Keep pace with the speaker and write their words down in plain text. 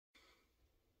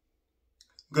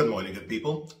Good morning, good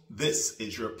people. This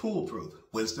is your PooleProof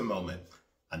Wisdom Moment.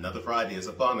 Another Friday is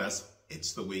upon us.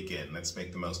 It's the weekend. Let's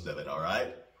make the most of it, all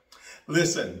right?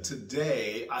 Listen,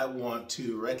 today I want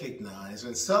to recognize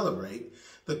and celebrate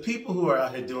the people who are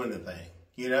out here doing the thing.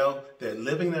 You know, they're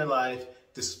living their life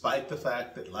despite the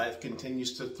fact that life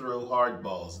continues to throw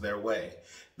hardballs their way.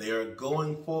 They are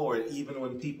going forward even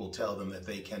when people tell them that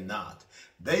they cannot.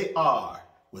 They are,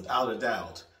 without a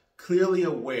doubt, clearly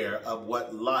aware of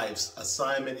what life's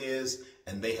assignment is,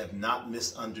 and they have not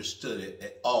misunderstood it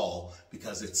at all,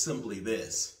 because it's simply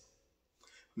this: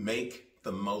 make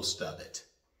the most of it.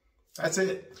 That's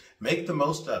it. Make the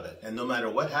most of it. And no matter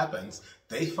what happens,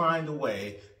 they find a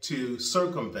way to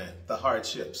circumvent the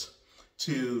hardships,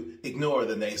 to ignore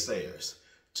the naysayers,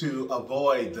 to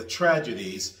avoid the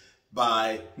tragedies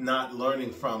by not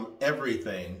learning from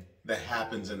everything that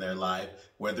happens in their life,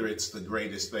 whether it's the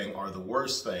greatest thing or the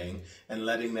worst thing, and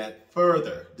letting that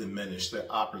further diminish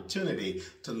their opportunity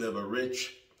to live a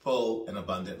rich, full, and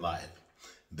abundant life.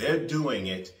 They're doing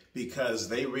it because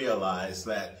they realize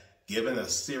that given a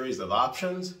series of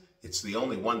options, it's the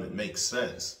only one that makes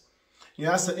sense. You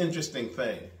know, that's the interesting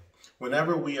thing.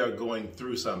 Whenever we are going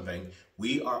through something,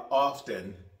 we are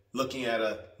often looking at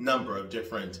a number of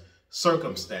different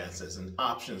circumstances and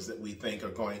options that we think are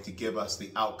going to give us the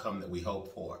outcome that we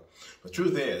hope for. The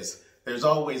truth is, there's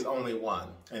always only one,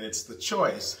 and it's the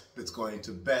choice that's going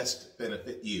to best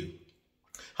benefit you.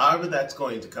 However that's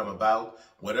going to come about,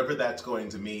 whatever that's going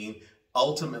to mean,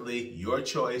 ultimately your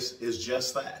choice is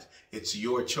just that. It's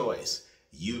your choice.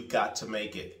 You've got to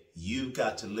make it. You've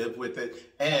got to live with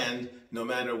it, and no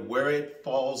matter where it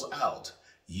falls out,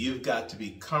 you've got to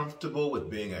be comfortable with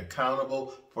being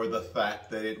accountable for the fact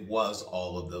that it was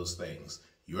all of those things.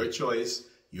 Your choice,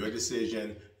 your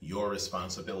decision, your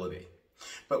responsibility.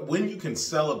 But when you can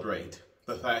celebrate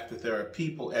the fact that there are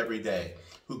people every day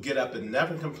who get up and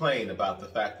never complain about the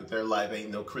fact that their life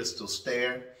ain't no crystal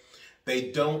stair,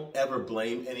 they don't ever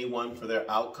blame anyone for their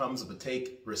outcomes, but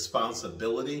take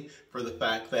responsibility for the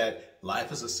fact that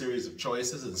life is a series of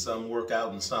choices and some work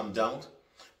out and some don't.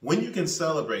 When you can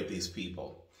celebrate these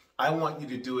people, I want you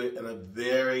to do it in a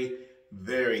very,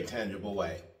 very tangible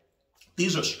way.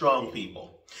 These are strong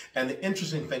people. And the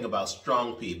interesting thing about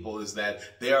strong people is that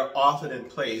they are often in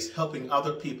place helping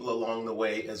other people along the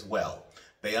way as well.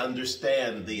 They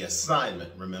understand the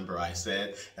assignment, remember I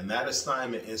said, and that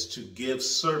assignment is to give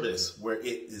service where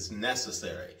it is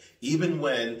necessary, even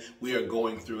when we are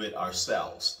going through it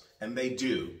ourselves. And they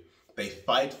do. They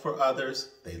fight for others,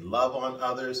 they love on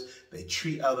others, they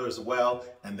treat others well,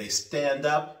 and they stand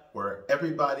up where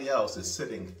everybody else is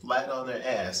sitting flat on their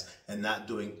ass and not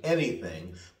doing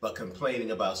anything but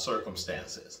complaining about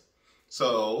circumstances.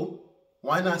 So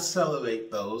why not celebrate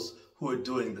those who are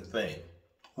doing the thing,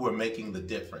 who are making the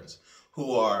difference,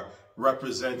 who are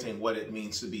representing what it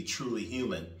means to be truly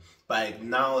human, by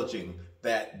acknowledging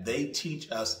that they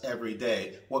teach us every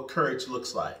day what courage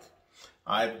looks like.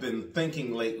 I've been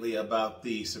thinking lately about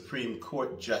the Supreme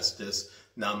Court Justice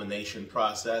nomination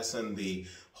process and the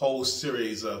whole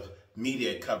series of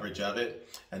media coverage of it,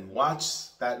 and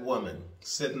watch that woman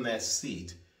sit in that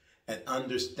seat and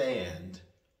understand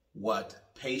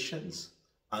what patience,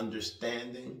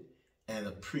 understanding, and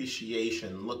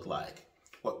appreciation look like,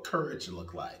 what courage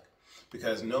look like.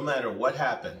 Because no matter what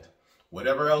happened,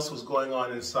 whatever else was going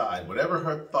on inside, whatever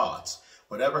her thoughts,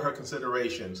 whatever her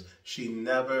considerations, she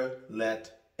never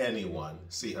let anyone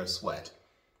see her sweat.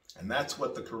 And that's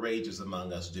what the courageous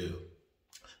among us do.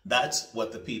 That's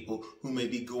what the people who may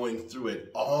be going through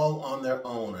it all on their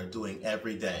own are doing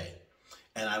every day.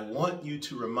 And I want you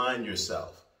to remind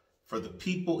yourself, for the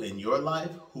people in your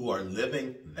life who are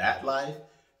living that life,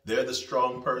 they're the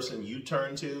strong person you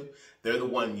turn to. They're the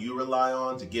one you rely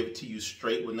on to give it to you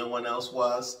straight when no one else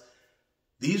was.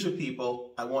 These are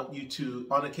people I want you to,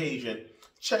 on occasion,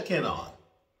 check in on.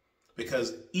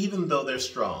 Because even though they're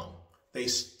strong, they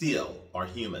still are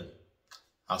human.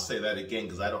 I'll say that again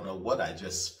because I don't know what I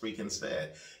just freaking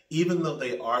said. Even though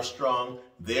they are strong,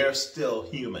 they're still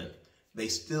human. They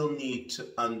still need to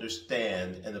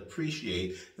understand and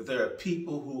appreciate that there are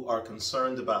people who are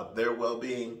concerned about their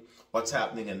well-being, what's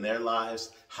happening in their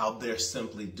lives, how they're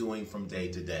simply doing from day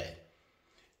to day.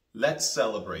 Let's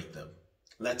celebrate them.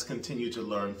 Let's continue to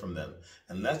learn from them.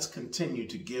 And let's continue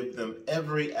to give them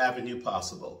every avenue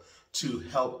possible to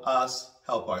help us,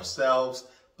 help ourselves,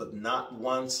 but not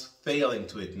once failing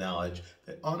to acknowledge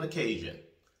that on occasion,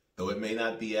 though it may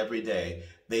not be every day,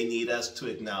 they need us to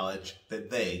acknowledge that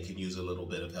they can use a little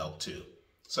bit of help too.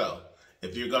 So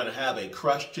if you're going to have a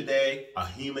crush today, a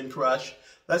human crush,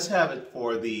 let's have it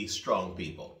for the strong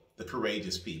people, the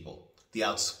courageous people, the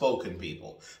outspoken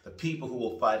people, the people who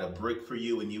will fight a brick for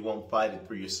you and you won't fight it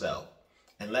for yourself.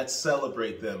 And let's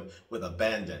celebrate them with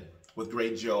abandon, with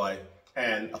great joy,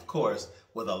 and of course,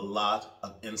 with a lot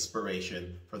of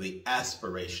inspiration for the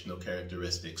aspirational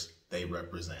characteristics they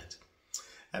represent.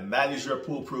 And that is your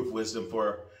Poolproof wisdom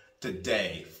for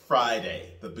today,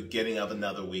 Friday, the beginning of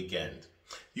another weekend.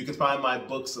 You can find my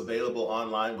books available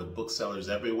online with booksellers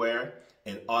everywhere,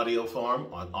 in audio form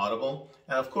on Audible.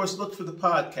 And of course, look for the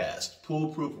podcast,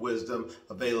 Poolproof Wisdom,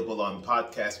 available on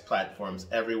podcast platforms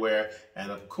everywhere.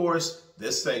 And of course,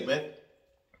 this segment,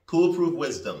 Poolproof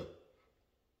Wisdom,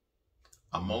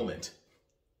 a moment.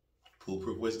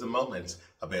 Poolproof Wisdom Moments,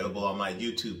 available on my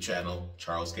YouTube channel,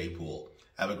 Charles K. Poole.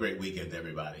 Have a great weekend,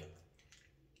 everybody.